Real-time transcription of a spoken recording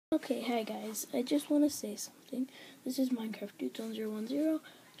Okay, hi guys, I just want to say something. This is Minecraft Dudes1010.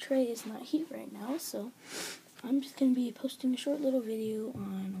 Trey is not here right now, so I'm just going to be posting a short little video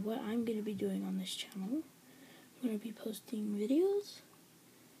on what I'm going to be doing on this channel. I'm going to be posting videos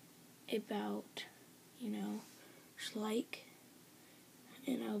about, schleich,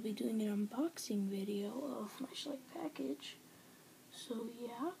 and I'll be doing an unboxing video of my schleich package. So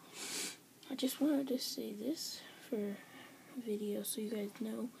yeah, I just wanted to say this for video so you guys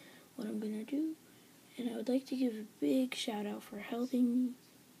know what I'm gonna do, and I would like to give a big shout out for helping me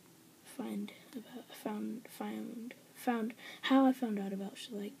find how I found out about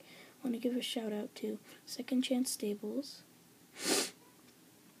schleich. I want to give a shout out to secondchancestables.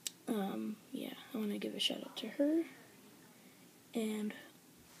 Yeah, I want to give a shout out to her, and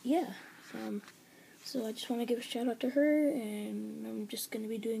yeah, so I just want to give a shout out to her, and I'm just gonna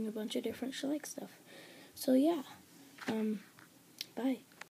be doing a bunch of different schleich stuff. So yeah, bye.